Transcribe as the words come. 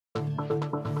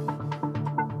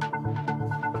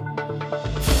Army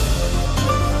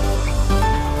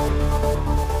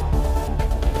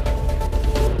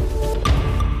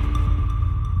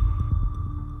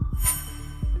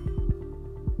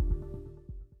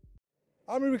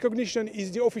recognition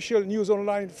is the official news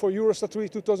online for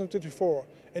Eurosatory 2024,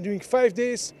 and during 5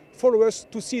 days, follow us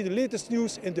to see the latest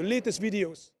news and the latest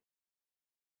videos.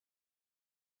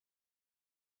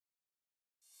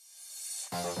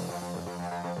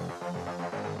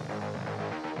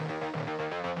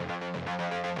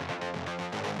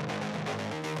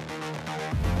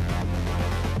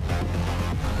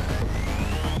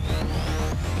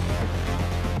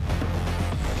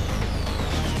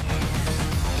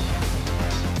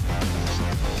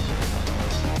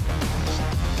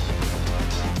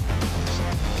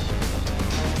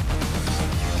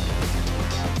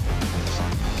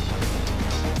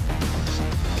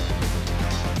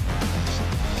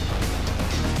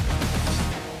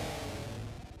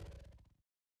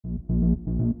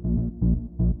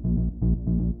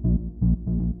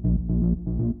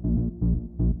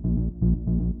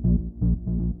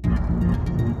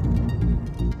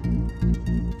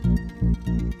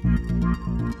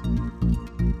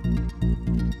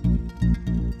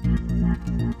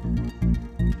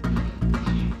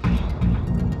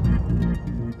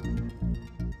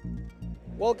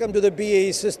 Welcome to the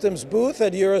BAE Systems booth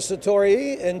at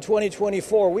Eurosatory in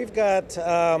 2024. We've got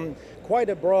quite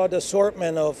a broad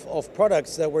assortment of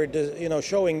products that we're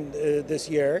showing this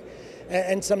year,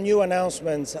 and some new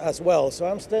announcements as well. So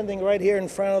I'm standing right here in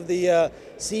front of the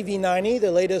CV90,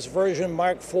 the latest version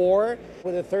Mark IV,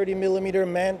 with a 30mm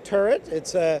manned turret.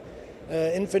 It's a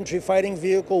infantry fighting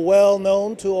vehicle well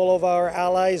known to all of our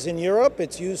allies in Europe.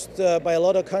 It's used by a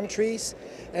lot of countries,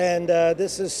 and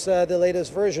this is the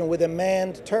latest version with a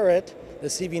manned turret. The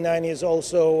CV90 is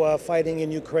also fighting in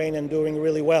Ukraine and doing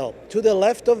really well. To the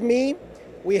left of me,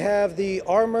 we have the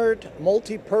armored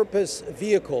multi-purpose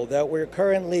vehicle that we're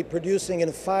currently producing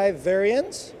in 5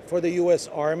 variants for the US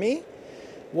Army.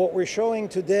 What we're showing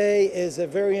today is a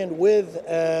variant with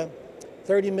a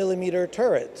 30mm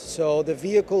turret. So the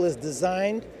vehicle is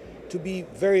designed to be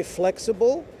very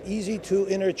flexible, easy to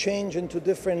interchange into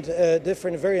different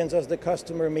variants as the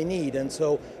customer may need. And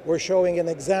so we're showing an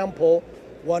example,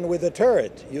 one with a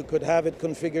turret. You could have it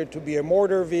configured to be a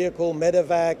mortar vehicle,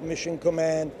 medevac, mission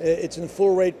command. It's in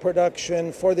full rate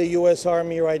production for the US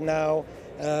Army right now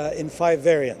in 5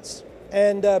 variants.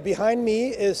 And behind me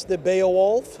is the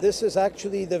Beowulf. This is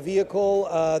actually the vehicle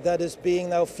that is being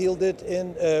now fielded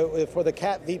for the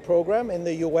CATV program in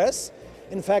the US.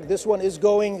 In fact, this one is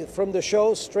going from the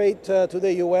show straight to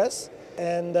the US,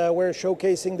 and we're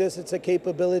showcasing this. It's a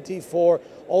capability for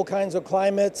all kinds of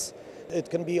climates. It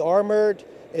can be armored,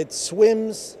 it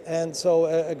swims, and so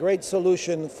a great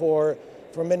solution for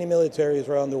many militaries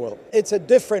around the world. It's a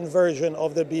different version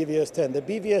of the BVS-10. The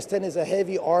BVS-10 is a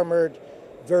heavy armored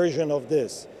version of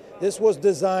this. This was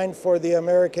designed for the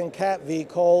American CATV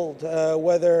called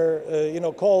Weather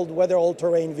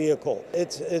All-Terrain Vehicle.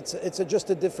 It's just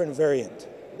a different variant.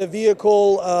 The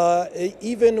vehicle,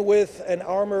 even with an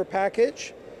armor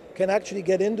package, can actually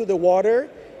get into the water,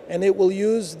 and it will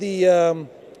use the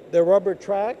rubber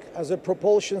track as a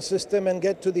propulsion system and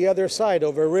get to the other side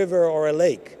of a river or a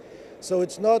lake. So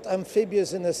it's not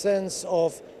amphibious in the sense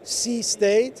of sea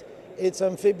state. It's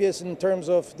amphibious in terms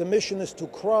of the mission is to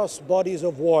cross bodies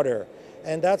of water,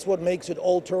 and that's what makes it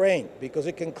all-terrain, because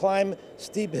it can climb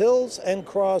steep hills and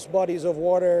cross bodies of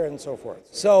water and so forth.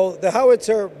 So the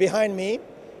howitzer behind me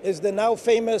is the now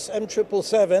famous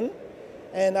M777,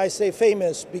 and I say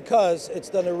famous because it's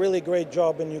done a really great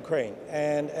job in Ukraine,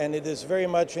 and it is very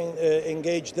much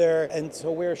engaged there, and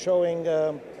so we're showing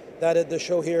that at the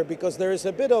show here because there is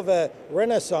a bit of a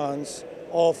renaissance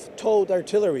of towed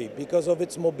artillery because of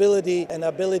its mobility and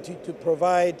ability to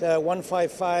provide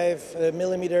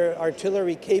 155mm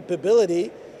artillery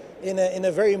capability in a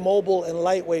very mobile and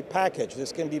lightweight package.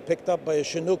 This can be picked up by a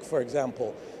Chinook, for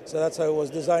example. So that's how it was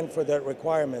designed for that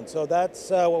requirement. So that's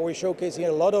what we're showcasing,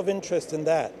 a lot of interest in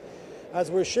that. As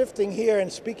we're shifting here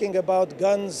and speaking about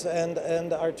guns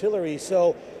and artillery,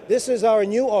 so this is our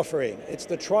new offering. It's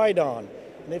the Tridon.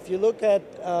 And if you look at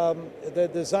the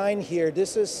design here,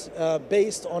 this is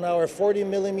based on our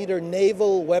 40mm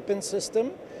naval weapon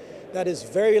system that is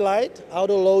very light,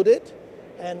 auto-loaded,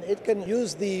 and it can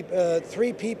use the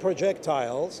 3P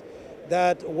projectiles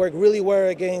that work really well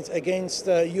against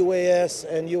UAS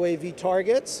and UAV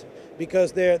targets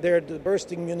because they're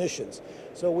bursting munitions.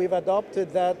 So we've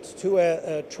adopted that to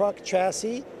a truck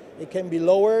chassis. It can be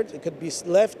lowered, it could be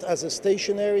left as a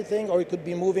stationary thing, or it could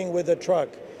be moving with a truck.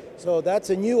 So that's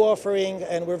a new offering,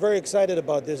 and we're very excited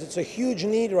about this. It's a huge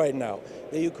need right now.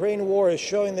 The Ukraine war is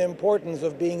showing the importance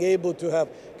of being able to have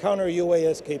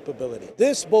counter-UAS capability.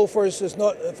 This Bofors is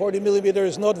not 40mm,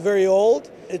 is not very old.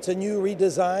 It's a new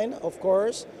redesign, of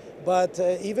course, but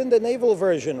even the naval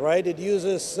version, right? It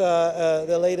uses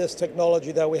the latest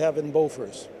technology that we have in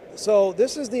Bofors. So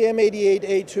this is the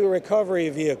M88A2 Recovery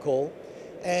Vehicle,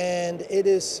 and it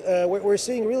is we're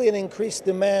seeing really an increased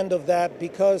demand of that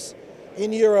because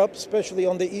in Europe, especially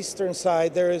on the eastern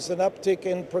side, there is an uptick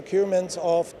in procurement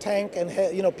of tank and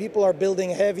people are building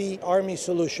heavy army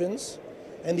solutions,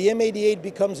 and the M88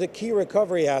 becomes a key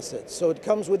recovery asset. So it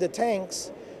comes with the tanks,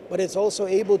 but it's also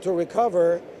able to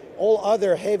recover all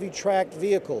other heavy tracked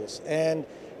vehicles. And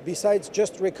besides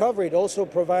just recovery, it also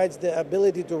provides the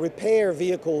ability to repair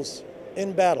vehicles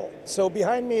in battle. So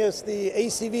behind me is the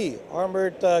ACV,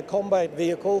 Armored Combat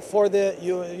Vehicle for the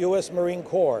U.S. Marine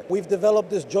Corps. We've developed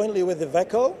this jointly with the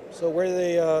VAK, so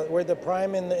we're the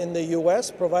prime in the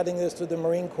U.S. providing this to the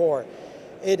Marine Corps.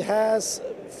 It has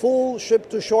full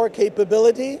ship-to-shore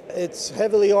capability, it's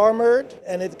heavily armored,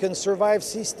 and it can survive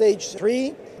Sea Stage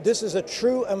 3. This is a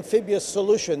true amphibious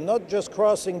solution, not just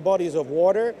crossing bodies of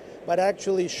water, but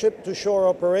actually ship-to-shore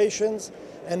operations.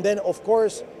 And then, of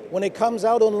course, when it comes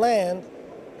out on land,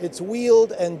 it's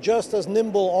wheeled and just as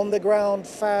nimble on the ground,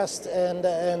 fast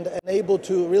and able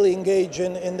to really engage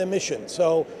in the mission.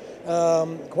 So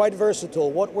quite versatile.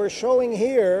 What we're showing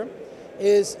here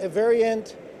is a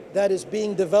variant that is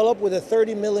being developed with a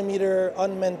 30mm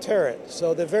unmanned turret.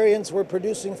 So the variants we're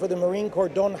producing for the Marine Corps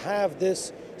don't have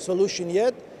this solution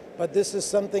yet, but this is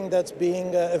something that's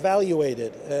being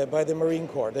evaluated by the Marine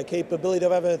Corps, the capability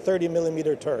of having a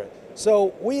 30mm turret.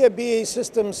 So we at BAE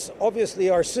Systems obviously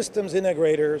are systems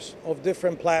integrators of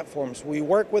different platforms. We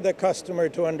work with the customer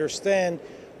to understand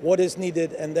what is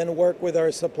needed and then work with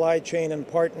our supply chain and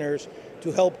partners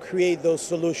to help create those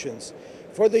solutions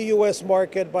for the US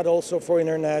market, but also for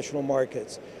international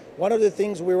markets. One of the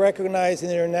things we recognize in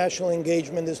international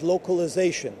engagement is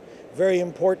localization, very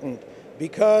important,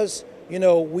 because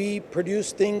we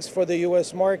produce things for the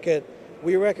US market.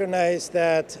 We recognize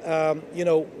that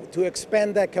to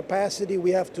expand that capacity,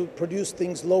 we have to produce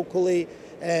things locally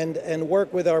and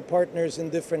work with our partners in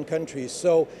different countries.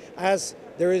 So as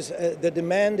there is the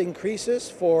demand increases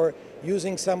for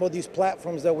using some of these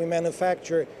platforms that we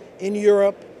manufacture in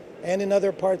Europe and in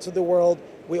other parts of the world,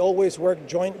 we always work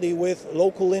jointly with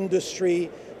local industry,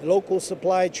 local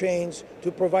supply chains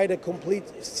to provide a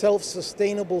complete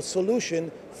self-sustainable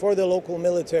solution for the local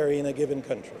military in a given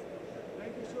country.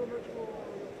 Thank you so much for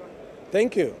your time.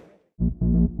 Thank you.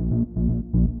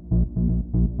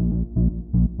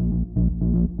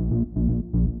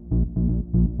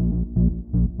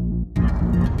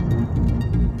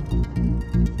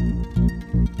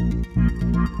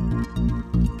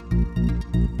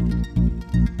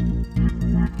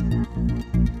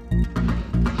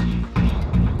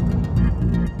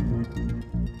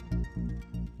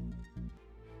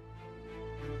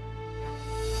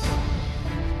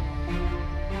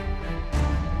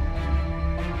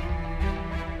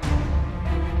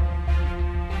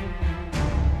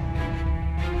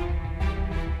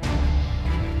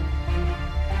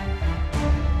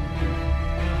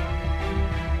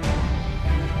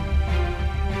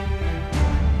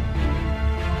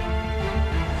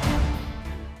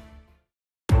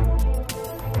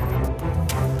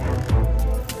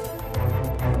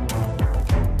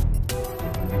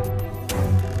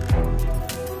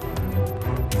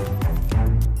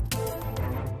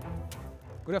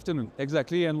 Good afternoon,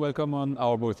 exactly, and welcome on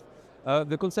our booth.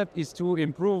 The concept is to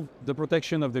improve the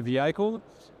protection of the vehicle.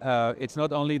 It's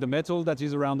not only the metal that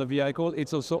is around the vehicle,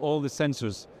 it's also all the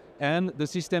sensors and the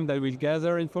system that will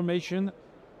gather information,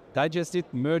 digest it,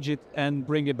 merge it, and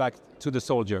bring it back to the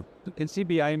soldier. You can see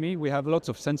behind me, we have lots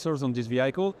of sensors on this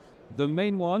vehicle. The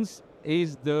main ones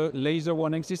is the laser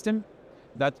warning system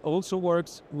that also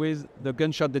works with the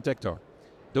gunshot detector.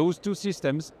 Those two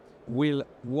systems will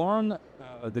warn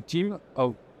the team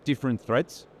of different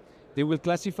threats. They will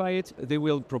classify it, they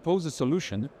will propose a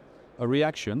solution, a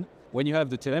reaction. When you have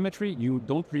the telemetry, you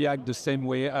don't react the same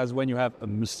way as when you have a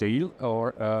missile or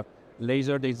a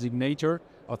laser designator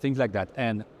or things like that.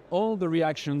 And all the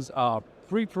reactions are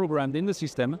pre-programmed in the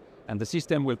system, and the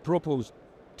system will propose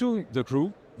to the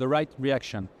crew the right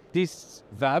reaction. This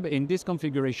VAB in this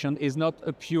configuration is not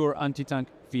a pure anti-tank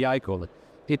vehicle.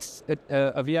 It's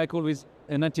a vehicle with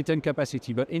an anti-tank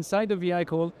capacity, but inside the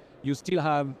vehicle, you still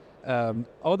have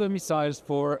other missiles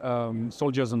for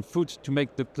soldiers on foot to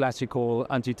make the classical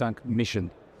anti-tank mission.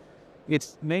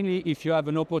 It's mainly if you have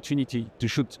an opportunity to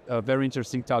shoot a very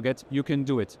interesting target, you can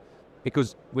do it.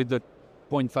 Because with the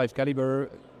 .5 caliber,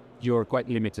 you're quite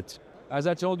limited. As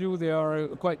I told you, there are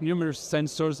quite numerous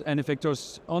sensors and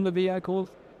effectors on the vehicle.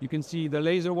 You can see the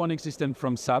laser warning system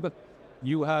from SAB.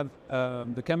 You have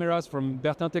the cameras from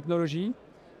Bertin Technology,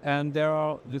 and there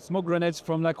are the smoke grenades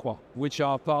from Lacroix, which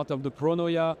are part of the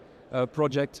Pronoia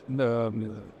project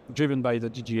driven by the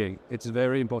DGA. It's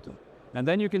very important. And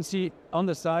then you can see on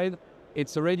the side,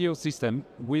 it's a radio system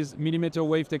with millimeter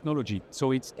wave technology.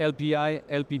 So it's LPI,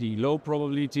 LPD, low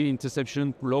probability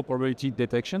interception, low probability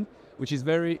detection, which is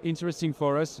very interesting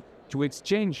for us to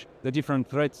exchange the different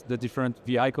threats the different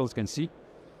vehicles can see,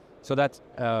 so that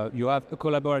you have a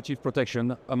collaborative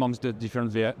protection amongst the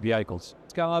different vehicles.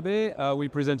 Scarabe, we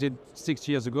presented 6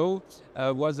 years ago,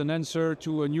 was an answer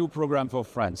to a new program for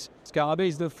France. Scarabe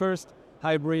is the first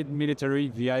hybrid military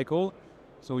vehicle.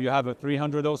 So you have a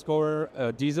 300 horsepower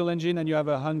diesel engine and you have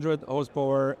a 100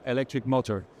 horsepower electric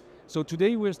motor. So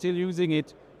today we're still using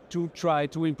it to try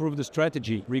to improve the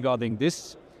strategy regarding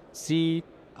this, see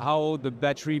how the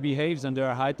battery behaves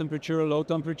under high temperature, low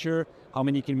temperature, how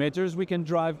many kilometers we can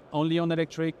drive only on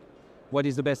electric, what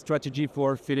is the best strategy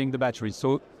for filling the batteries.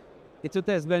 So it's a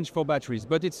test bench for batteries,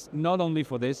 but it's not only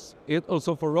for this, it's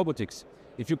also for robotics.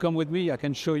 If you come with me, I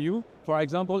can show you. For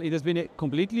example, it has been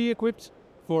completely equipped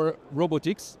for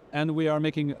robotics, and we are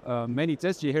making many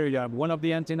tests. Here you have one of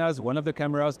the antennas, one of the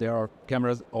cameras. There are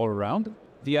cameras all around.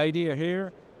 The idea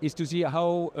here is to see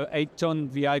how 8-ton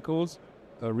vehicles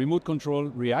remote control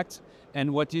react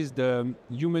and what is the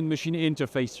human-machine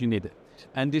interface you need.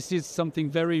 And this is something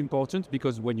very important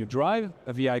because when you drive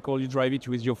a vehicle, you drive it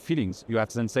with your feelings, you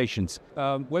have sensations.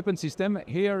 Weapon system,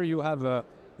 here you have,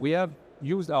 we have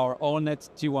used our Hornet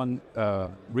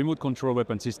T1 remote control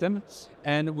weapon system,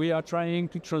 and we are trying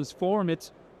to transform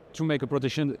it to make a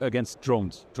protection against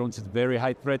drones. Drones is very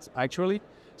high threat actually.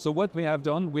 So what we have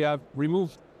done, we have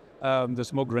removed the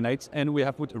smoke grenades and we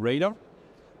have put a radar,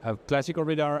 a classical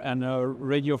radar and a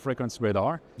radio frequency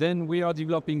radar. Then we are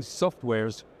developing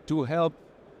softwares to help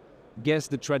guess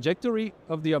the trajectory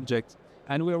of the object,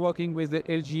 and we're working with the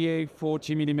LGA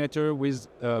 40mm with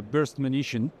burst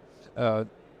munition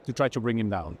to try to bring him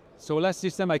down. So last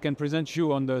system I can present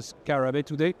you on the Scarabe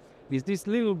today is this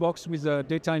little box with a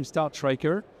daytime star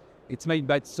tracker. It's made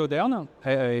by Southern.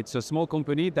 It's a small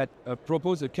company that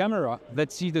proposed a camera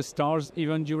that sees the stars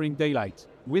even during daylight.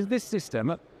 With this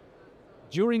system,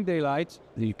 during daylight,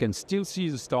 you can still see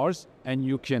the stars and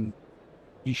you can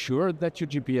be sure that your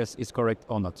GPS is correct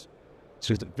or not.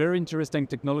 So it's a very interesting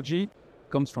technology.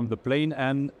 Comes from the plane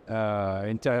and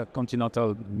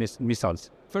intercontinental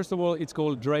missiles. First of all, it's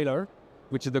called Drailer,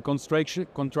 which is the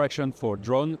contraction for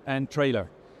drone and trailer.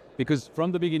 Because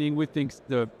from the beginning, we think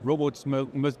the robots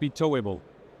must be towable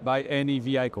by any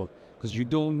vehicle, because you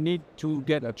don't need to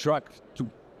get a truck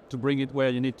to bring it where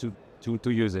you need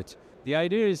to use it. The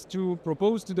idea is to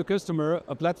propose to the customer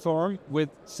a platform with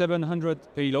 700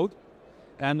 payload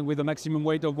and with a maximum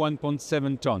weight of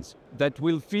 1.7 tons that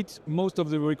will fit most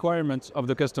of the requirements of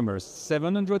the customers.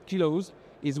 700 kilos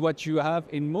is what you have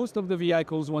in most of the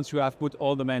vehicles once you have put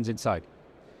all the mans inside.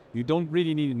 You don't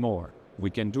really need more. We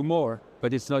can do more,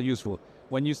 but it's not useful.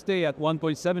 When you stay at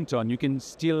 1.7 ton, you can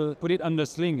still put it under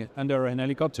sling under an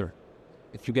helicopter.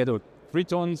 If you get a 3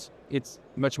 tons, it's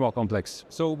much more complex.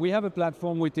 So we have a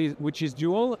platform which is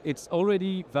dual. It's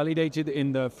already validated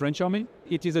in the French Army.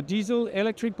 It is a diesel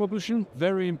electric propulsion,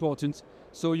 very important.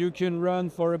 So you can run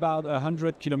for about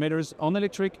 100 kilometers on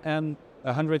electric and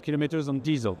 100 kilometers on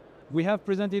diesel. We have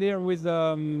presented here with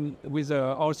RCW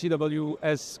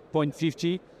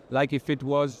S.50, like if it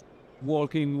was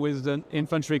working with an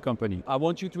infantry company. I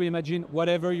want you to imagine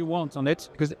whatever you want on it,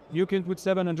 because you can put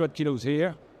 700 kilos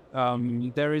here.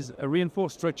 There is a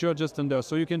reinforced structure just under,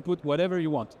 so you can put whatever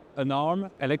you want. An arm,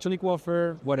 electronic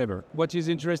warfare, whatever. What is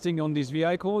interesting on this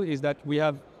vehicle is that we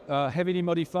have heavily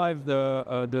modified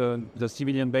the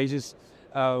civilian basis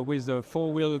with the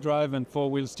 4-wheel drive and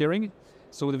 4-wheel steering.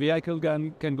 So the vehicle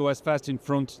can go as fast in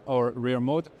front or rear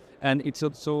mode. And it's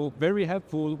also very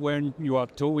helpful when you are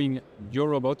towing your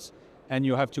robots and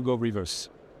you have to go reverse.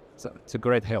 So it's a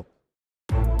great help.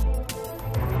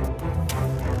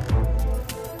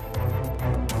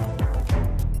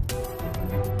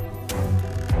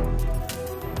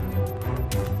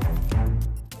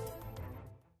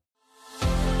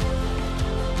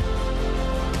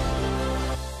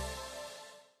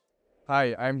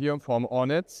 Hi, I'm Guillaume from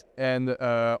Hornet, and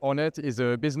Hornet is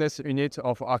a business unit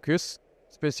of Arquus,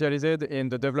 specialized in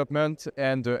the development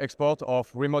and the export of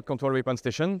remote control weapon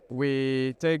station.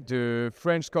 We take the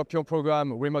French Scorpion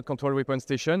program remote control weapon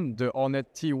station, the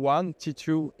Hornet T1,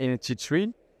 T2, and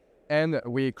T3, and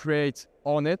we create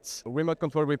Hornet remote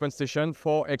control weapon station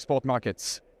for export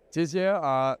markets. This year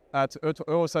at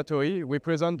Eurosatory, we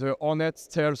present the Hornet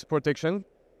Stealth Protection.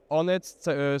 Hornet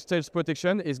Stealth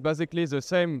Protection is basically the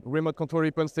same remote control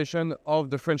weapon station of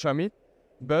the French Army,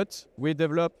 but we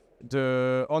developed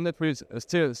the Hornet with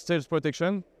Stealth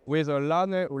Protection with a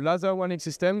laser warning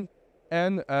system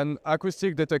and an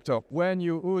acoustic detector. When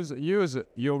you use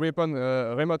your weapon,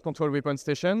 remote control weapon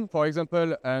station, for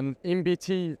example, an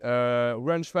MBT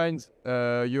rangefind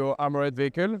your armored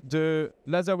vehicle, the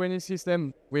laser warning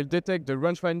system will detect the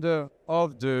rangefinder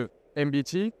of the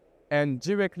MBT and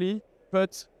directly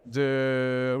put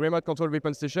the remote control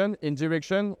weapon station in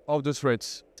direction of the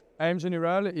threats. IM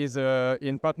General is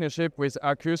in partnership with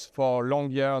Arquus for a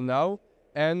long year now,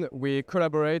 and we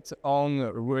collaborate on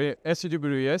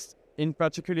SCWS, in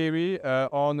particular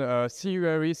on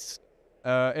CURIS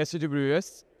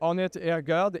SCWS. Hornet Air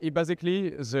Guard is basically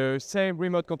the same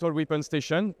remote control weapon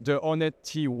station, the Hornet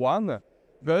T1,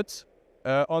 but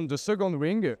on the second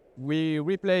ring, we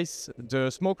replace the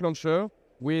smoke launcher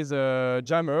with a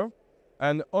jammer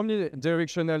and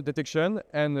omnidirectional detection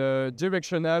and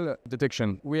directional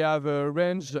detection. We have a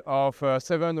range of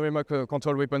 7 remote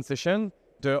control weapon stations,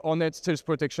 the Hornet Stealth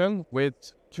Protection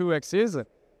with 2 axes,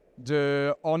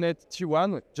 the Hornet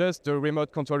T1, just the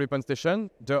remote control weapon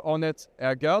station, the Hornet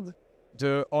Air Guard,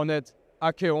 the Hornet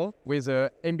Acheron with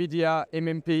a NVIDIA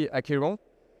MMP Acheron,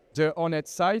 the Hornet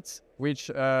Sight,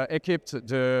 which equipped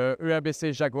the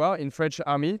URBC Jaguar in French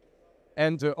Army,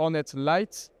 and the Hornet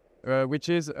Light, which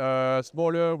is a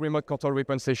smaller remote control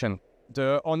weapon station.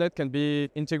 The Hornet can be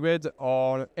integrated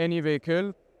on any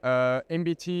vehicle,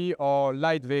 MBT or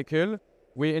light vehicle.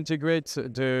 We integrate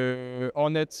the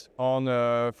Hornet on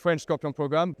a French Scorpion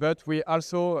program, but we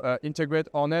also integrate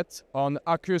Hornet on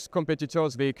Arquus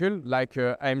competitors' vehicle, like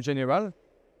IM General.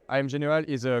 IM General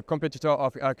is a competitor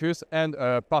of Arquus and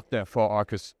a partner for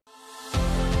Arquus.